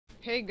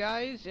Hey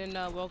guys, and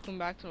welcome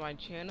back to my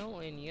channel.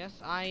 And yes,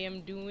 I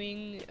am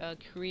doing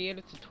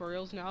creative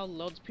tutorials now.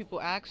 Loads of people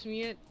ask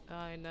me it,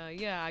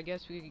 yeah, I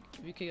guess we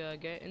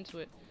could get into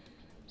it.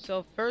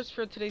 So first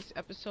for today's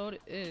episode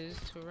is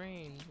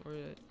terrain, or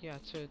yeah,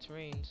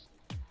 terrains.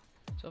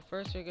 So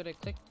first you're gonna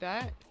click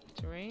that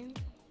terrain.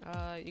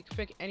 You can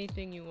pick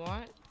anything you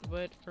want,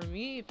 but for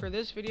me, for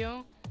this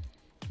video,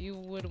 you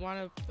would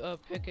want to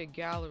pick a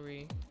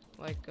gallery.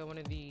 Like one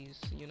of these,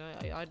 you know,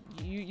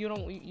 you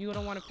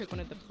don't want to pick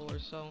one of the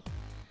floors. So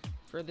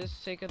for this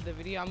sake of the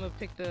video, I'm gonna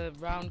pick the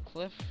round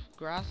cliff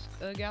grass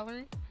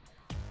gallery.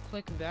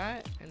 Click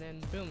that, and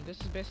then boom.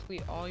 This is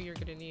basically all you're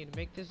gonna need.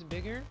 Make this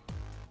bigger,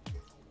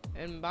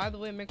 and by the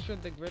way, make sure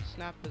the grid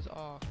snap is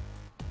off.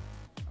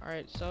 All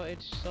right, so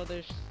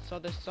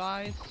the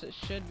size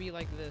should be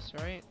like this,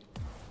 right?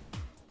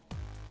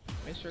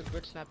 Make sure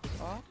grid snap is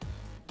off.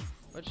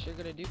 What you're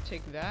gonna do?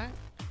 Take that.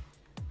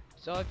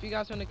 So if you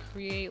guys want to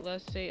create,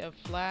 let's say, a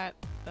flat,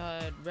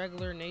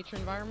 regular nature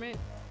environment,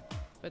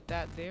 put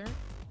that there.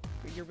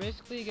 You're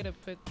basically gonna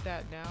put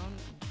that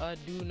down.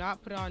 Do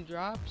not put it on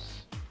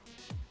drops.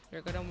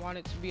 You're gonna want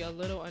it to be a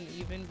little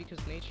uneven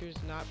because nature is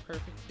not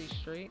perfectly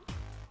straight.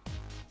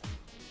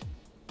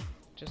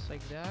 Just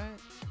like that.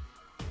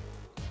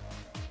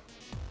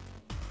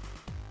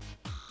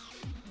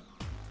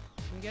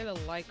 And get a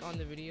like on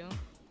the video,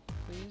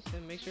 please,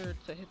 and make sure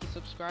to hit the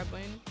subscribe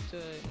button to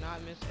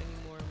not miss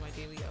any more of my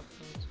daily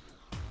uploads.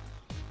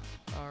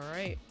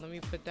 Alright, let me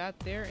put that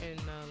there, and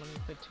let me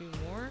put two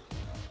more.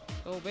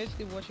 So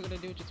basically what you're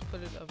gonna do, just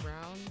put it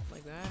around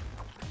like that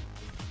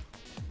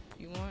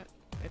if you want.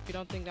 If you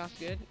don't think that's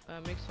good,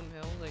 make some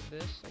hills like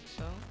this, like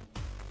so.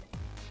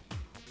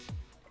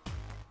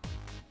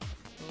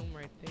 Boom,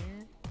 right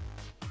there.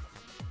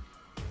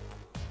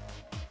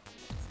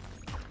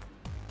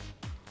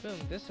 Boom,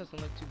 this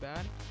doesn't look too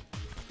bad.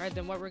 Alright,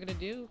 then what we're gonna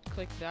do,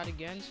 click that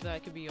again so that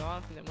it can be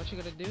off, and then what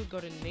you're gonna do, go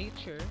to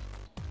nature,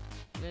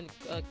 and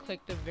then click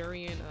the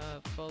variant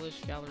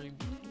foliage gallery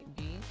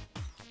B,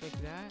 click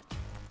that,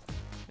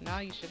 and now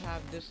you should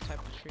have this type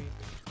of tree.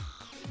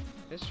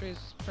 This tree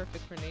is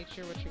perfect for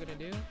nature. What you're gonna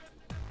do,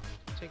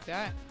 take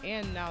that,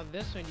 and now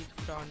this one you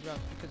can put on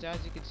drops, because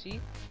as you can see,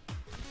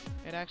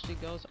 it actually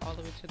goes all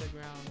the way to the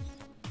ground.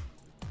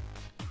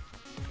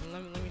 And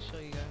let me show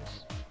you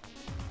guys.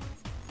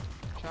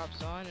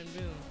 Drops on, and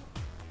boom.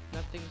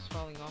 Nothing's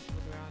falling off the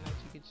ground, as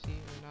you can see.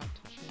 We're not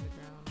touching the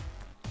ground.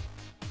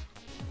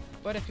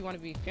 But if you want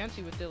to be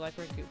fancy with it, like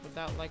we're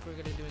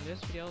gonna do in this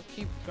video,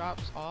 keep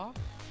drops off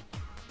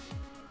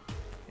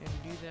and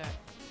do that.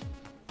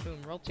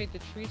 Boom. Rotate the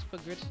trees.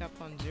 Put grid snap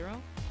on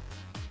 0.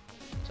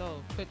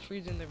 So put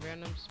trees in the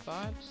random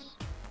spots.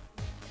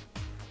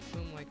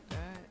 Boom, like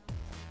that.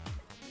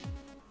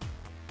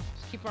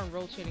 Just keep on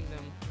rotating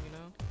them. You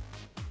know.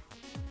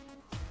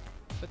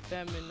 Put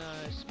them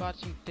in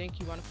spots you think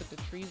you want to put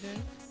the trees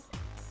in.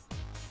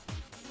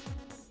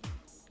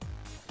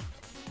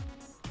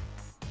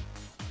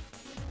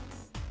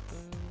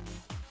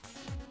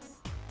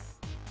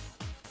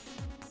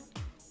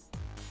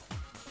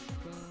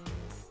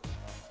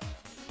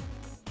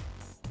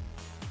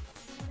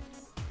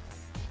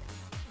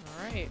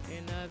 Alright,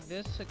 and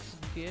this looks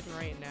good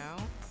right now.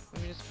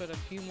 Let me just put a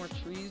few more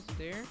trees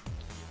there,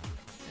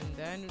 and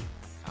then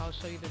I'll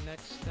show you the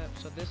next step.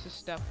 So this is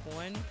step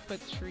 1.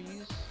 Put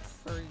trees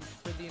for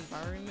the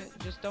environment.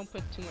 Just don't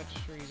put too much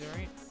trees,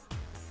 alright?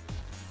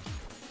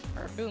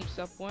 Alright, boom.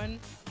 Step 1.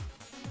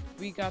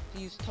 We got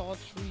these tall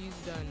trees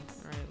done.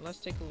 Alright, let's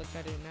take a look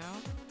at it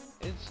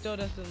now. It still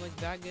doesn't look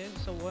that good.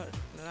 So what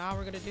now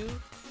we're gonna do?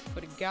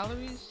 Put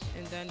galleries,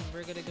 and then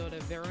we're gonna go to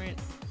variant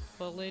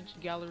foliage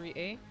gallery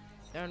A.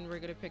 Then we're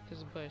gonna pick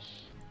this bush.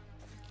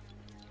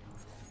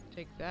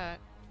 Take that.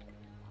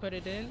 Put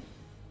it in.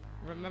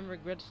 Remember,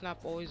 grid snap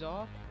always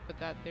off. Put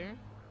that there.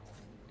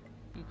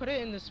 And put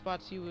it in the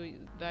spots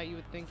that you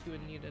would think you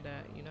would need it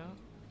at. You know,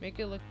 make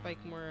it look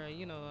like more,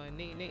 you know,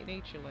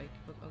 nature-like.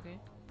 Okay.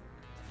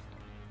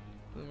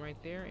 Boom,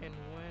 right there, and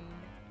one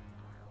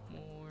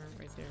more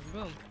right there.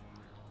 Boom.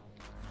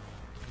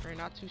 Alright,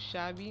 not too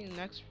shabby.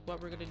 Next,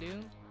 what we're gonna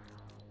do,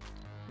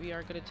 we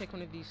are gonna take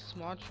one of these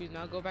small trees.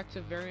 Now go back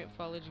to variant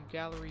foliage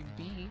gallery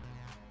B.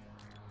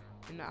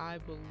 And I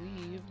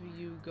believe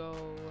you go,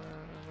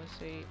 let's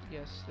say,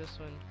 yes, this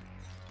one.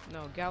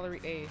 No,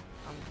 gallery A.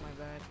 My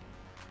bad.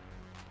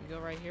 You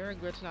go right here,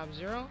 grid snap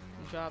 0,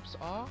 drops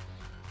off.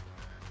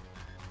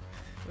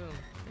 Boom.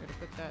 You're gonna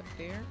put that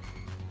there.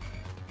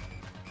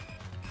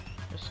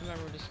 Just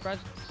remember to spread,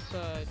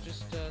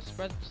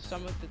 spread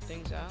some of the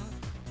things out.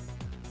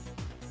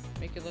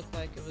 Make it look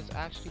like it was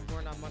actually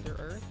born on Mother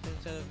Earth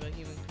instead of a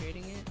human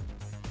creating it.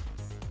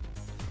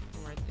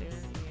 Right there,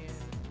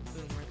 and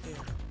boom, right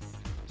there.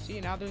 See,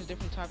 now there's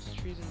different types of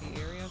trees in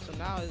the area, so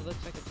now it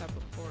looks like a type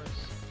of forest.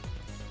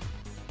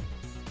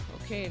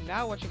 Okay,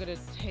 now what you're gonna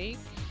take,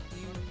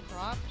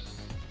 crops.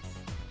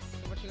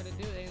 So what you're gonna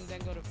do, and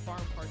then go to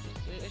farm parts.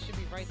 It should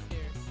be right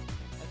there.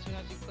 As soon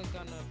as you click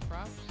on the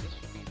crops, it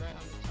should be right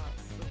on the top.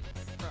 Boom,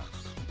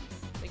 crops.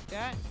 Take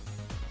that.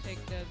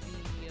 Take the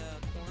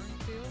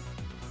cornfield,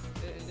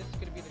 and this is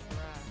gonna be the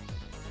grass.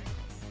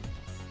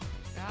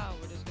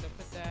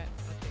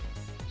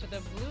 the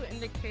blue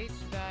indicates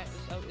that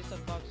it's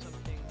above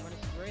something. When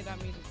it's gray,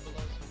 that means it's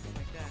below something,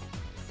 like that.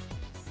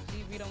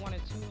 See, we don't want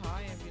it too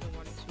high and we don't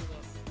want it too low.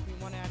 We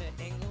want it at an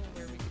angle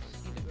where we can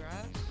see the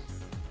grass.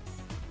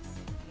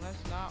 Let's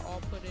not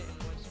all put it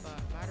in one spot.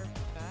 Matter of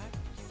fact,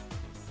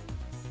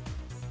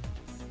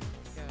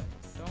 yeah,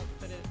 don't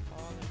put it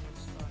all in one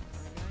spot,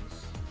 alright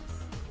guys?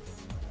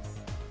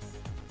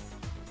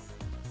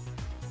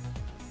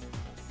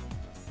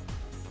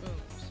 Boom,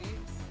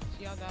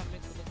 see how that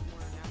makes it look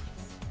more natural?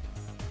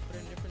 Put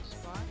it in different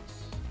spots.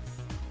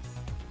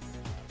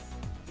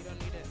 You don't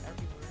need it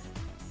everywhere.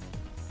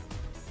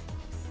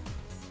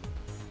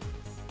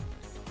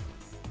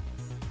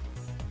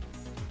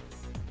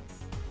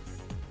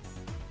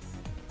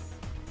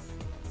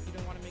 You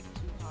don't want to make it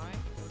too high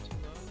or too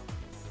low.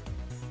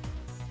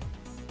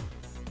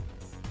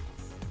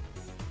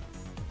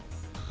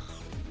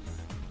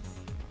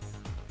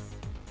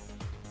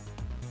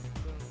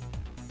 Boom.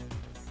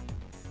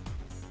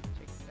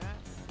 Take that.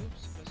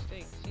 Oops,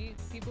 mistake. See,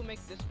 people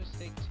make this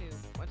mistake too.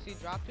 Once you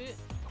drop it,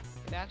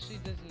 it actually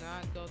does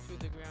not go through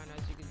the ground,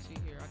 as you can see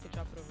here. I could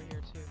drop it over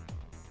here too.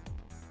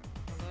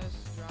 Let's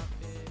drop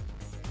it.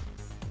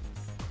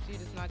 See, it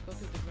does not go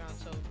through the ground.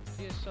 So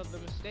the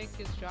mistake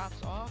is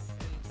drops off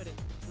and put it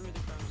through the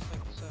ground, just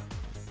like so.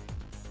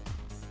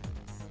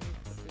 Let me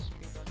put this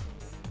tree back over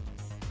there.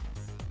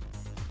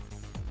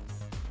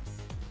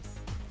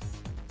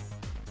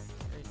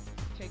 Right,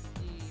 take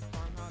the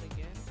farm out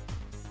again,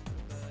 or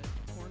the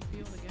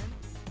cornfield again,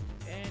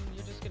 and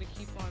you're just gonna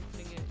keep on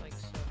putting it like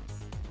so.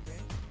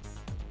 Okay.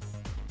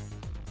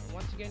 And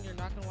once again, you're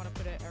not gonna want to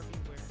put it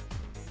everywhere.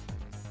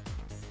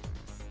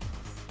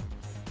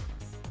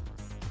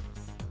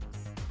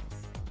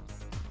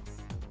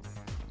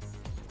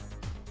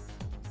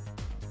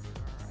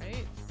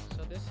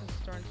 So this is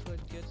starting to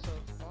look good so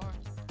far.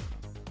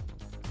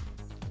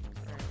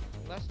 Alright,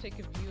 let's take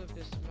a view of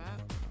this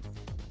map.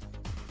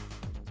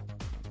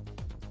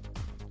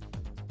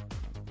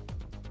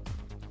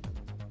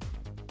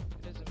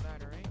 It doesn't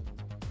matter, right?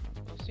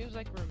 Well, it seems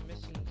like we're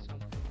missing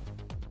something.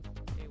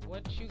 Okay,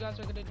 what you guys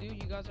are gonna do,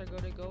 you guys are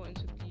gonna go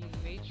into the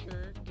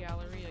nature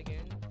gallery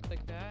again.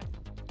 Click that.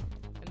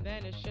 And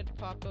then it should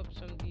pop up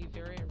some the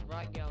variant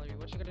rock gallery.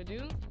 What you're gonna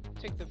do,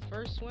 take the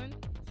first one,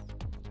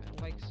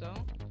 like so.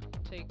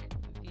 Take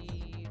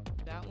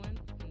that one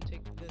and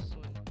take this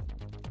one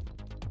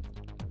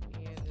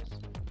and this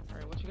one.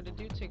 Alright, what you're gonna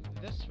do, take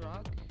this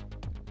rock,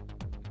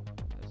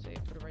 let's say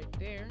put it right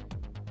there.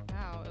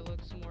 Now it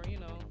looks more, you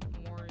know,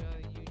 more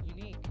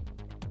unique.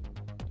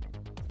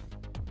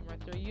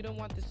 Right there. You don't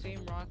want the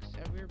same rocks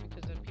everywhere,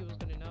 because then people's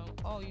gonna know,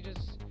 oh, you're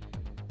just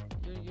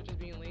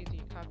being lazy,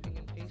 you're copying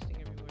and pasting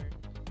everywhere.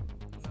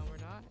 No, we're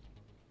not.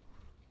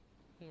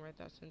 Right,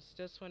 that since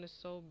this one is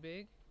so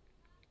big,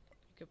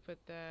 you could put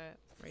that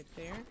right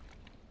there.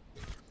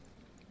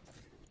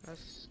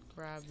 Let's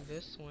grab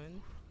this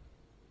one.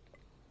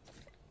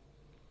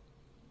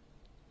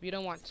 We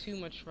don't want too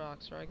much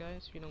rocks, right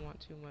guys? We don't want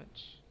too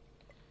much.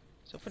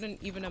 So put an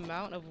even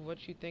amount of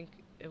what you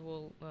think it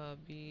will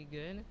be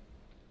good.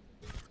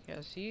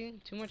 Yeah, see?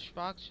 Too much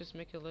rocks just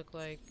make it look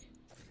like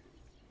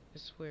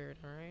it's weird,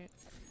 alright?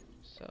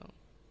 So.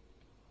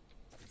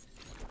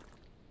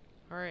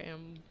 Alright,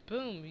 and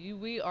boom,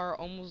 we are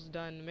almost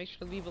done. Make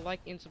sure to leave a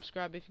like and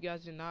subscribe if you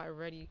guys did not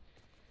already.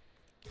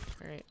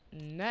 Alright,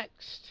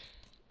 next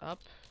up,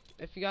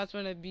 if you guys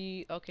want to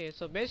be okay,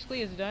 so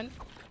basically it's done,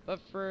 but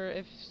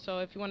if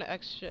you want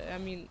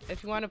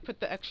to put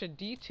the extra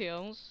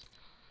details,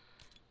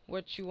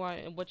 what you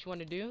want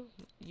to do,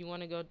 you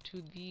want to go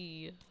to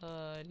the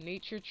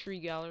nature tree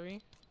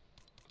gallery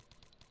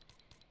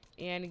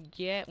and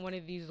get one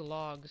of these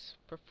logs.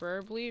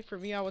 Preferably for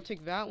me, I would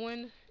take that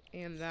one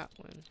and that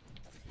one.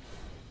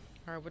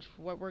 Alright,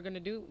 what we're gonna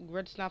do,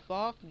 red snap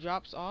off,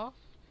 drops off,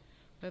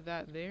 put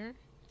that there,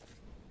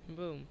 and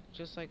boom,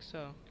 just like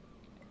so.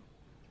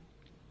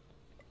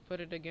 Put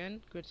it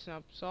again, grid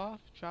snaps off,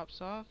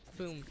 drops off,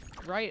 boom,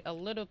 right a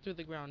little through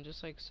the ground,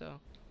 just like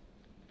so.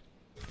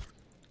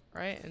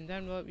 Right, and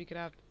then what we could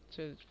have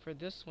for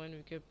this one,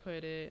 we could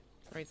put it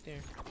right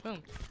there,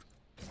 boom.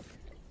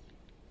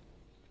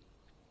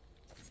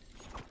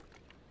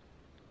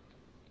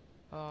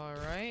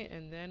 Alright,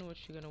 and then what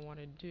you're gonna want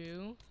to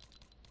do,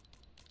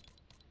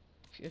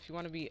 if you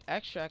want to be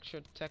extra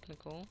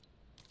technical,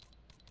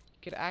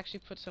 you could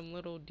actually put some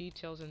little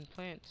details in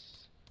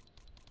plants.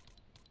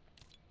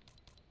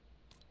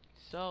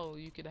 So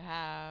you could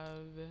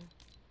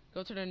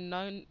go to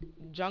the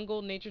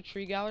jungle nature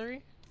tree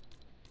gallery.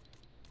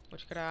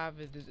 What you could have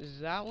is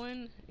that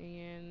one,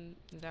 and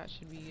that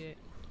should be it.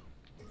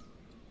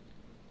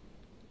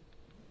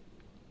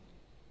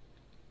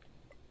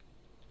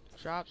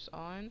 Drops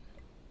on,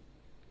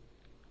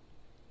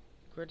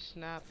 grid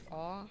snap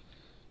off,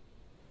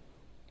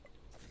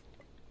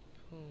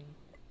 boom.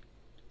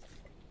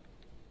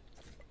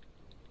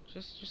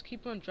 Just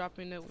keep on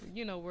dropping it,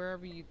 you know,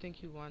 wherever you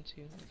think you want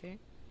to, okay?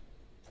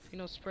 You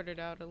know, spread it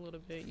out a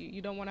little bit.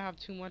 You don't want to have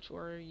too much,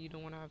 or you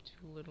don't want to have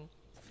too little.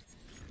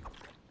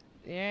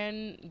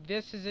 And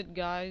this is it,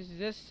 guys.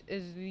 This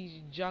is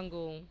the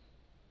jungle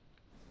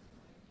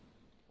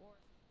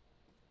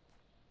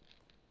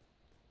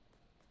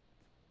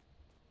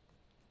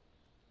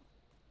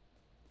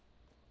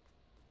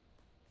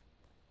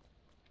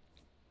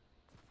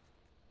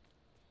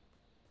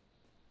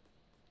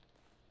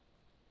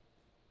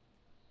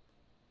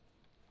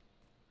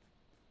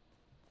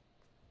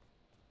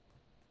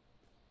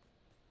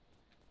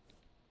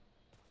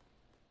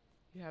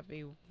you have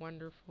a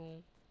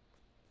wonderful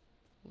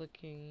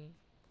looking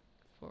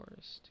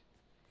forest.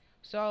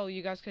 So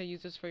you guys can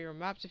use this for your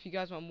maps. If you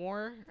guys want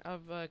more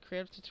of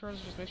creative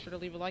tutorials, just make sure to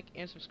leave a like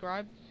and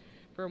subscribe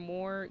for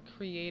more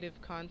creative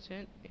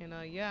content. And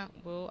yeah,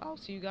 I'll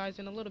see you guys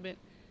in a little bit.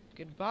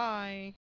 Goodbye.